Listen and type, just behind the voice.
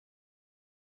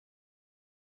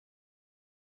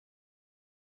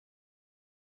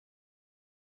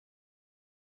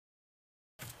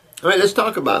All right, let's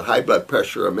talk about high blood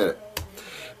pressure a minute,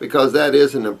 because that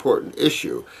is an important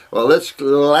issue. Well, let's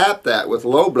lap that with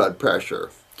low blood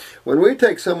pressure. When we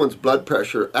take someone's blood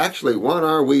pressure, actually, what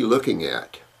are we looking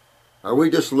at? Are we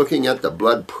just looking at the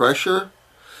blood pressure?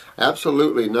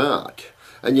 Absolutely not.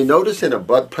 And you notice in a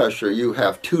blood pressure you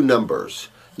have two numbers.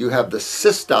 You have the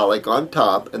systolic on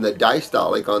top and the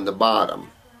diastolic on the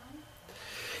bottom.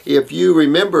 If you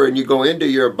remember and you go into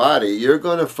your body, you're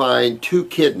going to find two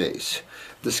kidneys.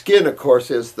 The skin, of course,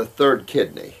 is the third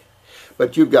kidney.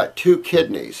 But you've got two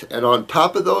kidneys, and on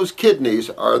top of those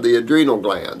kidneys are the adrenal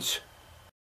glands.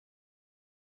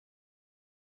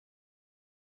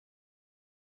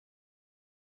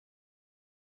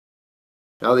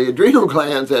 Now, the adrenal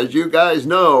glands, as you guys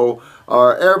know,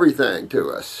 are everything to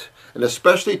us, and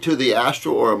especially to the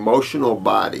astral or emotional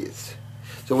bodies.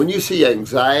 So when you see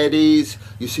anxieties,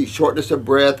 you see shortness of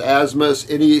breath, asthmas,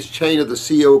 any chain of the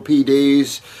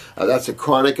COPDs, that's a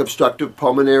chronic obstructive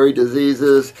pulmonary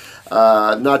diseases,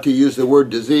 not to use the word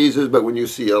diseases, but when you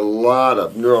see a lot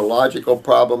of neurological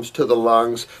problems to the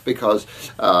lungs, because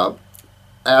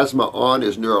asthma on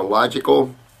is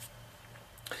neurological.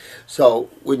 So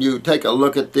when you take a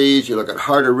look at these, you look at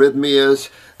heart arrhythmias,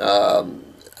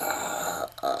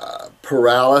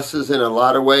 paralysis in a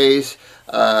lot of ways,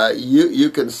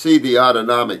 you can see the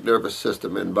autonomic nervous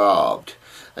system involved.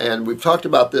 And we've talked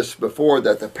about this before,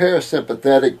 that the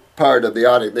parasympathetic part of the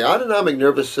autonomic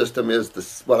nervous system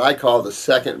is what I call the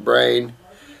second brain.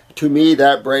 To me,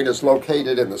 that brain is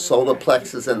located in the solar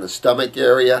plexus in the stomach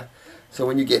area. So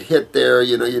when you get hit there,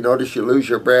 you notice you lose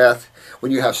your breath.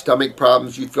 When you have stomach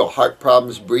problems, you feel heart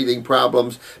problems, breathing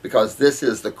problems, because this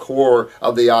is the core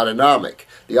of the autonomic.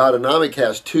 The autonomic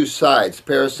has two sides,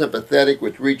 parasympathetic,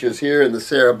 which reaches here in the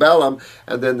cerebellum,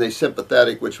 and then the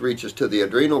sympathetic, which reaches to the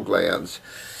adrenal glands.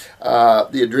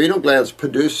 The adrenal glands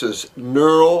produces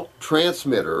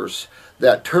neurotransmitters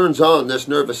that turns on this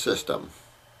nervous system.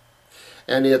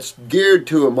 And it's geared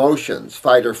to emotions.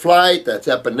 Fight or flight, that's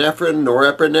epinephrine,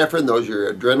 norepinephrine, those are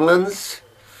your adrenalins.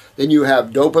 Then you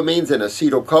have dopamines and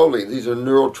acetylcholine. These are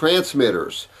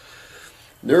neurotransmitters.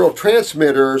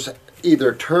 Neurotransmitters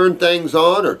either turn things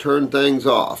on or turn things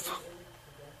off.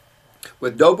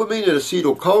 With dopamine and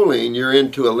acetylcholine, you're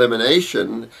into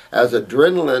elimination, as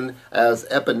adrenaline, as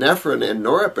epinephrine and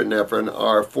norepinephrine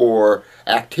are for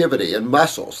activity and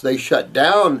muscles. They shut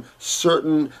down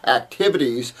certain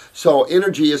activities so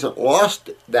energy isn't lost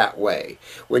that way.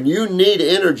 When you need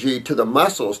energy to the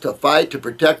muscles to fight, to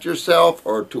protect yourself,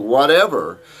 or to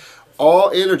whatever,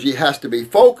 all energy has to be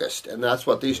focused, and that's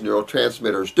what these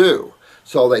neurotransmitters do.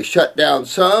 So they shut down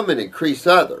some and increase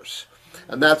others.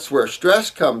 And that's where stress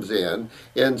comes in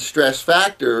stress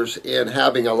factors in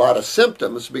having a lot of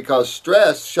symptoms, because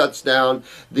stress shuts down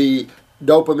the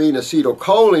dopamine,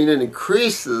 acetylcholine, and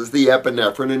increases the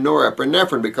epinephrine and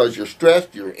norepinephrine, because you're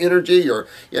stressed, your energy,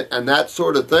 and that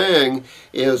sort of thing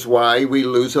is why we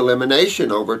lose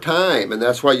elimination over time. And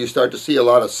that's why you start to see a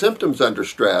lot of symptoms under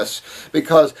stress,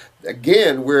 because,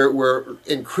 again, we're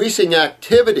increasing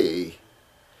activity,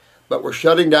 but we're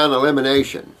shutting down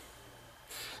elimination.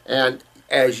 And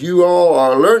as you all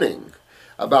are learning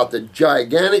about the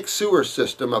gigantic sewer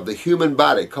system of the human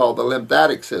body called the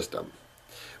lymphatic system,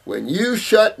 when you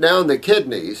shut down the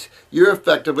kidneys, you're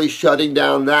effectively shutting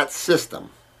down that system.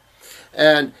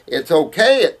 And it's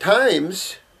okay at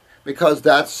times,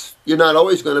 because you're not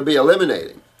always going to be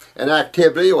eliminating. And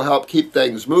activity will help keep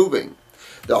things moving.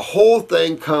 The whole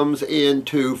thing comes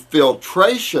into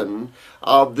filtration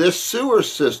of this sewer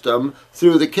system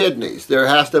through the kidneys. There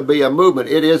has to be a movement.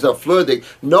 It is a fluid.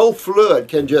 No fluid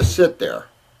can just sit there.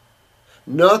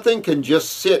 Nothing can just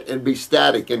sit and be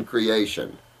static in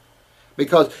creation.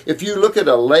 Because if you look at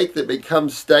a lake that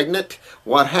becomes stagnant,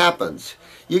 what happens?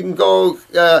 You can go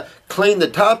clean the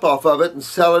top off of it and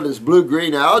sell it as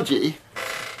blue-green algae,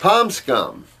 palm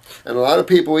scum. And a lot of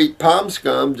people eat palm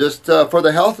scum just for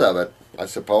the health of it, I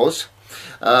suppose.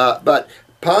 But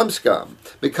palm scum,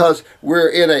 because we're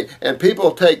and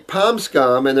people take palm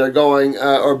scum and they're going,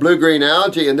 or blue-green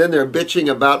algae, and then they're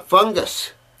bitching about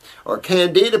fungus or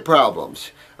candida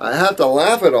problems. I have to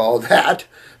laugh at all that,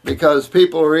 because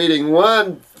people are eating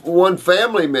one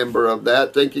family member of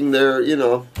that, thinking they're,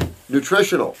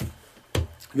 nutritional.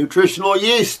 Nutritional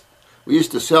yeast. We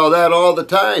used to sell that all the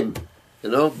time.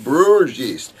 Brewer's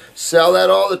yeast. Sell that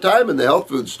all the time in the health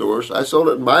food stores. I sold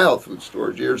it in my health food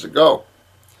stores years ago.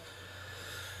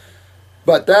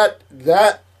 But that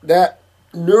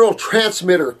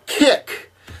neurotransmitter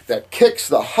kick that kicks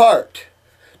the heart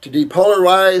to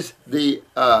depolarize the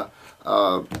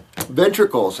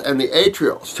ventricles and the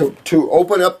atrials, to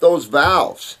open up those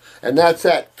valves, and that's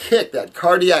that kick, that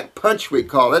cardiac punch we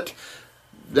call it,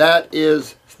 That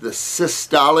is the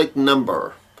systolic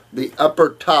number, the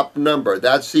upper top number.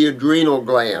 That's the adrenal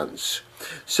glands.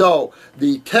 So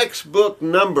the textbook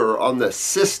number on the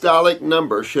systolic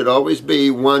number should always be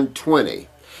 120.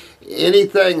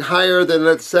 Anything higher than,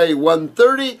 let's say,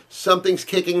 130, something's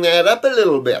kicking that up a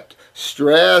little bit.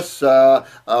 Stress,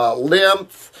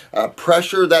 lymph,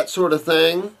 pressure, that sort of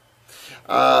thing.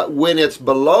 When it's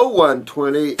below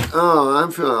 120,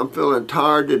 I'm feeling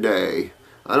tired today.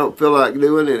 I don't feel like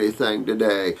doing anything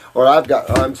today. Or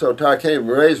I'm so tired I can't even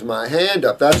raise my hand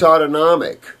up. That's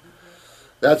autonomic.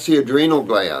 That's the adrenal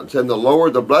glands. And the lower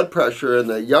the blood pressure, and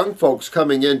the young folks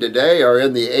coming in today are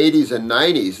in the 80s and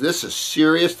 90s. This is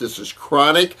serious. This is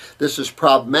chronic. This is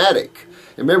problematic.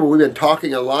 And remember, we've been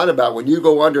talking a lot about when you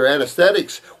go under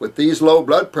anesthetics with these low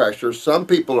blood pressures, some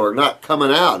people are not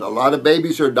coming out. A lot of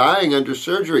babies are dying under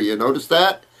surgery. You notice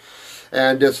that?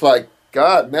 And it's like,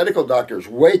 God, medical doctors,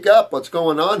 wake up. What's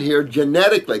going on here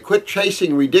genetically? Quit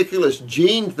chasing ridiculous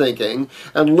gene thinking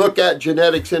and look at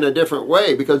genetics in a different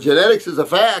way, because genetics is a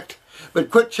fact, but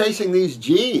quit chasing these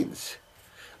genes.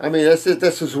 I mean, this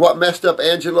is what messed up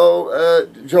Angelo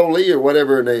Jolie, or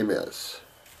whatever her name is.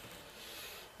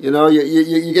 You know,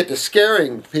 you get to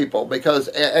scaring people because,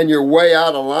 and you're way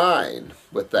out of line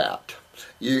with that.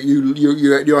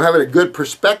 You're having a good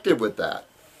perspective with that.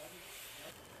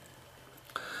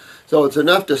 So it's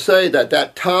enough to say that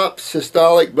that top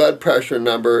systolic blood pressure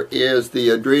number is the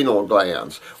adrenal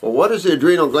glands. Well, what does the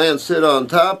adrenal gland sit on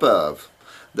top of?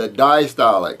 The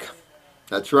diastolic.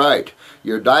 That's right.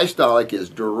 Your diastolic is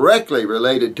directly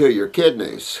related to your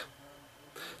kidneys.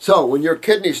 So when your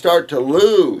kidneys start to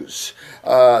lose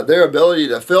their ability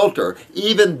to filter,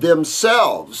 even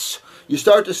themselves, you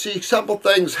start to see simple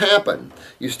things happen.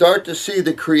 You start to see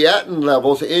the creatinine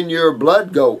levels in your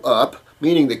blood go up,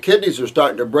 meaning the kidneys are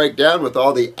starting to break down with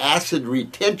all the acid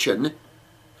retention.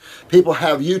 People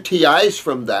have UTIs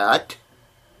from that.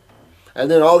 And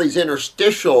then all these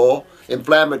interstitial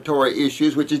inflammatory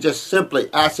issues, which is just simply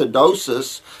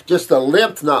acidosis, just the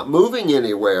lymph not moving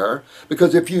anywhere.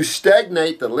 Because if you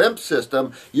stagnate the lymph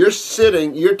system, you're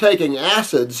taking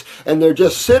acids and they're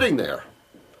just sitting there.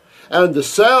 And the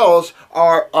cells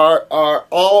are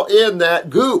all in that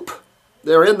goop.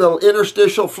 They're in the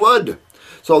interstitial fluid.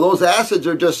 So those acids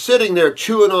are just sitting there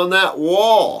chewing on that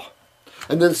wall.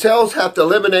 And then cells have to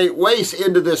eliminate waste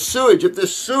into this sewage. If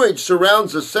this sewage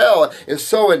surrounds the cell is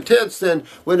so intense, then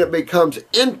when it becomes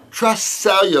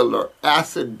intracellular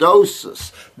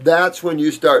acidosis, that's when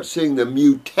you start seeing the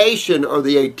mutation or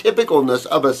the atypicalness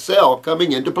of a cell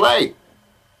coming into play.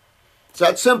 It's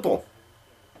that simple.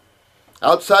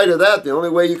 Outside of that, the only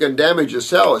way you can damage a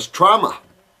cell is trauma.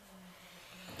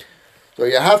 So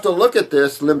you have to look at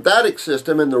this lymphatic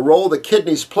system and the role the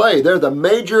kidneys play. They're the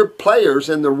major players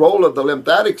in the role of the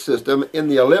lymphatic system in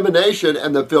the elimination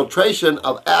and the filtration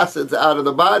of acids out of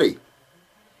the body.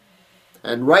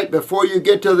 And right before you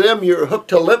get to them, you're hooked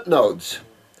to lymph nodes.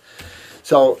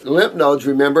 So lymph nodes,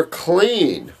 remember,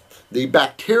 clean. The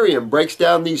bacterium breaks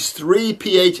down these 3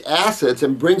 pH acids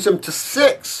and brings them to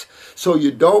 6, so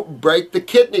you don't break the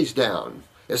kidneys down.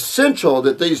 Essential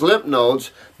that these lymph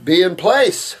nodes be in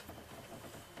place.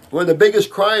 One of the biggest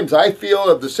crimes I feel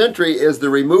of the century is the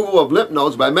removal of lymph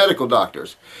nodes by medical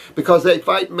doctors, because they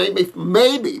maybe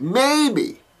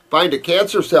find a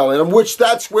cancer cell in them, which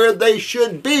that's where they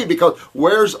should be, because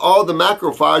where's all the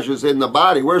macrophages in the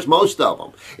body? Where's most of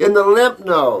them? In the lymph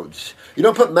nodes. You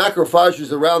don't put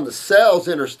macrophages around the cells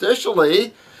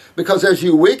interstitially, because as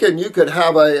you weaken, you could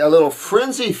have a little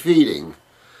frenzy feeding.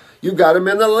 You got them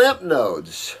in the lymph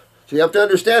nodes. So you have to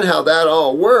understand how that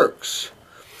all works.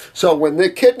 So when the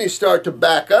kidneys start to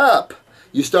back up,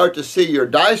 you start to see your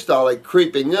diastolic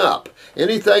creeping up.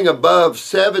 Anything above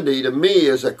 70 to me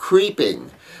is a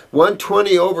creeping.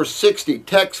 120 over 60,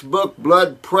 textbook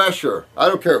blood pressure. I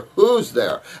don't care who's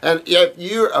there. And if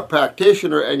you're a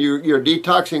practitioner and you're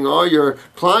detoxing all your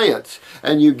clients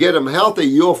and you get them healthy,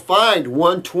 you'll find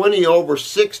 120 over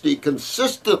 60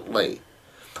 consistently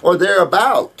or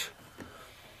thereabout.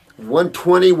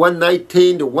 120,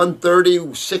 119 to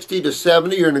 130, 60 to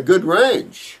 70, you're in a good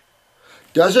range.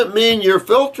 Doesn't mean you're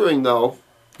filtering though.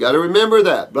 Got to remember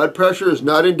that. Blood pressure is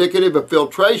not indicative of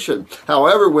filtration.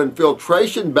 However, when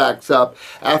filtration backs up,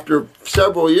 after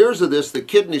several years of this, the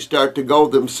kidneys start to go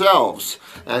themselves.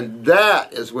 And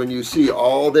that is when you see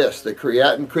all this, the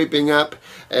creatinine creeping up,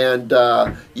 and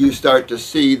you start to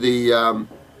see the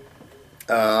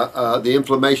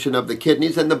inflammation of the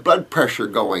kidneys and the blood pressure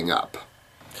going up.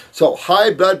 So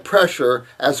high blood pressure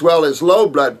as well as low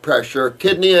blood pressure,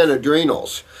 kidney and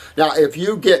adrenals. Now, if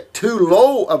you get too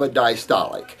low of a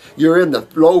diastolic, you're in the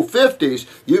low 50s,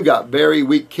 you got very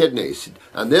weak kidneys.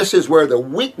 And this is where the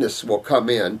weakness will come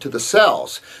in to the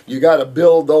cells. You got to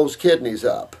build those kidneys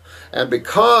up. And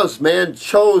because man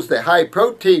chose the high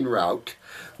protein route,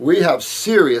 we have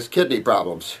serious kidney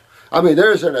problems. I mean,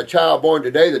 there isn't a child born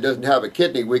today that doesn't have a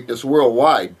kidney weakness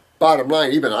worldwide. Bottom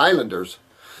line, even islanders.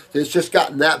 It's just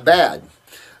gotten that bad.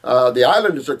 The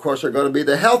islanders, of course, are going to be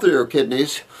the healthier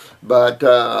kidneys. But,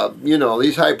 you know,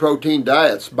 these high-protein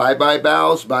diets, bye-bye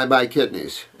bowels, bye-bye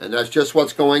kidneys. And that's just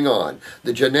what's going on.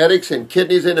 The genetics in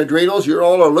kidneys and adrenals, you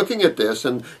all are looking at this.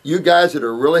 And you guys that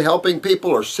are really helping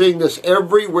people are seeing this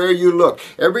everywhere you look.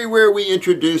 Everywhere we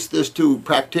introduce this to,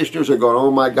 practitioners are going,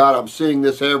 oh, my God, I'm seeing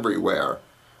this everywhere.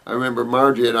 I remember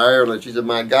Margie in Ireland. She said,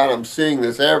 my God, I'm seeing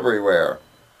this everywhere.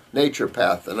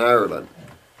 Naturopath in Ireland.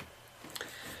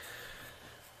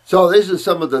 So these are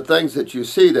some of the things that you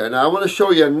see there. Now I want to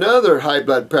show you another high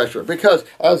blood pressure, because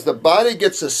as the body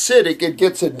gets acidic, it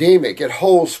gets edemic, it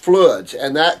holds fluids,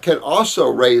 and that can also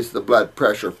raise the blood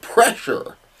pressure.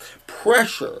 Pressure.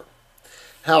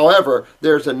 However,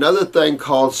 there's another thing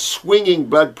called swinging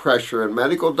blood pressure, and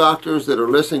medical doctors that are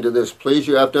listening to this, please,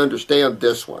 you have to understand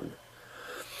this one.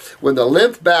 When the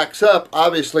lymph backs up,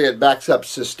 obviously it backs up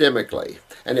systemically.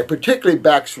 And it particularly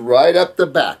backs right up the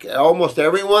back. Almost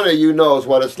every one of you knows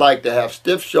what it's like to have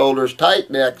stiff shoulders,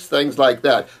 tight necks, things like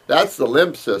that. That's the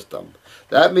lymph system.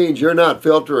 That means you're not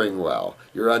filtering well.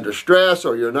 You're under stress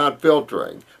or you're not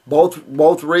filtering.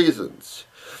 Both reasons.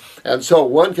 And so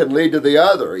one can lead to the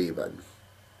other even.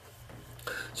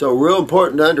 So real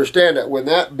important to understand that when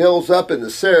that builds up in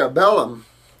the cerebellum,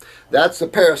 that's the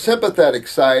parasympathetic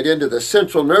side into the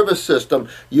central nervous system,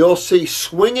 you'll see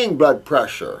swinging blood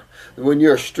pressure. When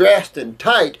you're stressed and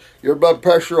tight, your blood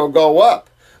pressure will go up.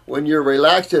 When you're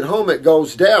relaxed at home, it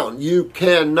goes down. You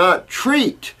cannot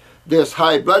treat this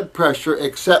high blood pressure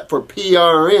except for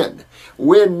PRN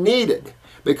when needed.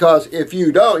 Because if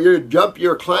you don't, you jump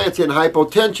your clients in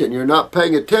hypotension. You're not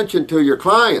paying attention to your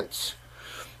clients.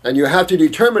 And you have to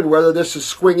determine whether this is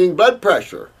swinging blood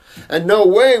pressure. And no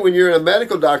way when you're in a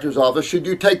medical doctor's office should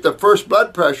you take the first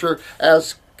blood pressure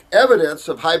as evidence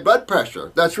of high blood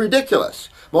pressure. That's ridiculous.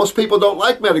 Most people don't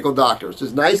like medical doctors.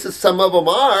 As nice as some of them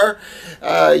are,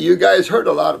 you guys hurt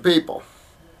a lot of people.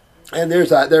 And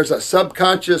there's a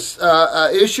subconscious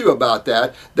issue about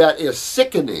that is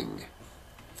sickening.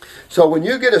 So when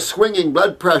you get a swinging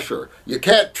blood pressure, you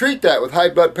can't treat that with high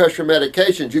blood pressure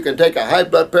medications. You can take a high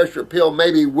blood pressure pill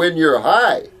maybe when you're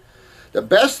high. The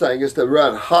best thing is to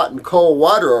run hot and cold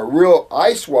water or real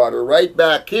ice water right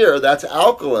back here, that's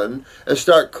alkaline, and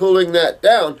start cooling that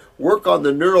down. Work on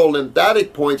the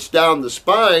neurolymphatic points down the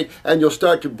spine, and you'll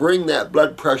start to bring that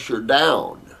blood pressure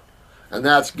down. And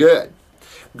that's good.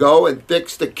 Go and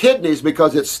fix the kidneys,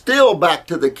 because it's still back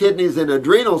to the kidneys and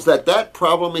adrenals that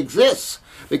problem exists.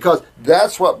 Because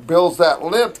that's what builds that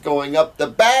lymph going up the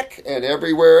back and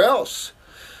everywhere else.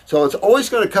 So it's always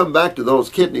going to come back to those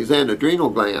kidneys and adrenal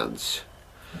glands.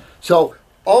 So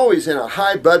always in a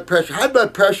high blood pressure. High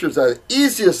blood pressure is the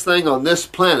easiest thing on this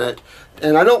planet.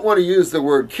 And I don't want to use the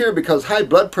word cure, because high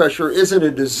blood pressure isn't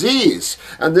a disease.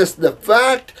 And the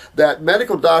fact that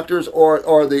medical doctors or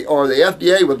the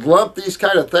FDA would lump these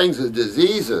kind of things as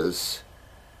diseases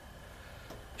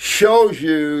shows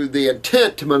you the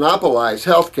intent to monopolize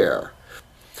healthcare.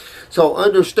 So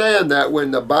understand that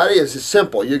when the body is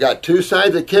simple, you got two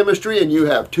sides of chemistry and you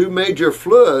have two major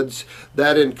fluids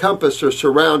that encompass or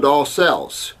surround all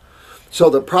cells. So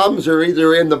the problems are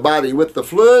either in the body with the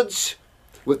fluids,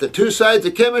 with the two sides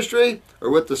of chemistry,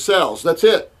 or with the cells. That's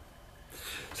it.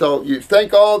 So you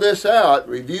think all this out,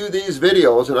 review these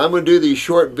videos, and I'm going to do these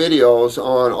short videos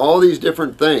on all these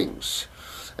different things.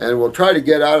 And we'll try to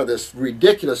get out of this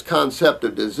ridiculous concept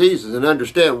of diseases and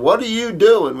understand, what are you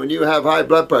doing when you have high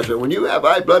blood pressure? When you have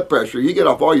high blood pressure, you get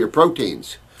off all your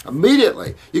proteins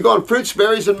immediately. You go on fruits,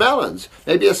 berries, and melons.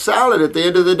 Maybe a salad at the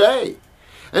end of the day.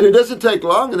 And it doesn't take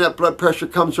long and that blood pressure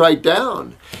comes right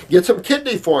down. Get some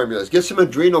kidney formulas. Get some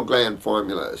adrenal gland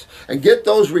formulas. And get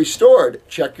those restored.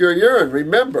 Check your urine.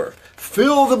 Remember,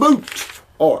 fill the boot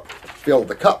or fill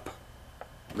the cup.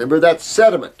 Remember that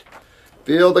sediment.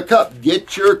 Fill the cup.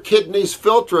 Get your kidneys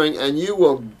filtering, and you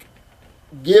will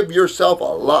give yourself a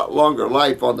lot longer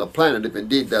life on the planet if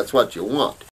indeed that's what you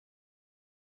want.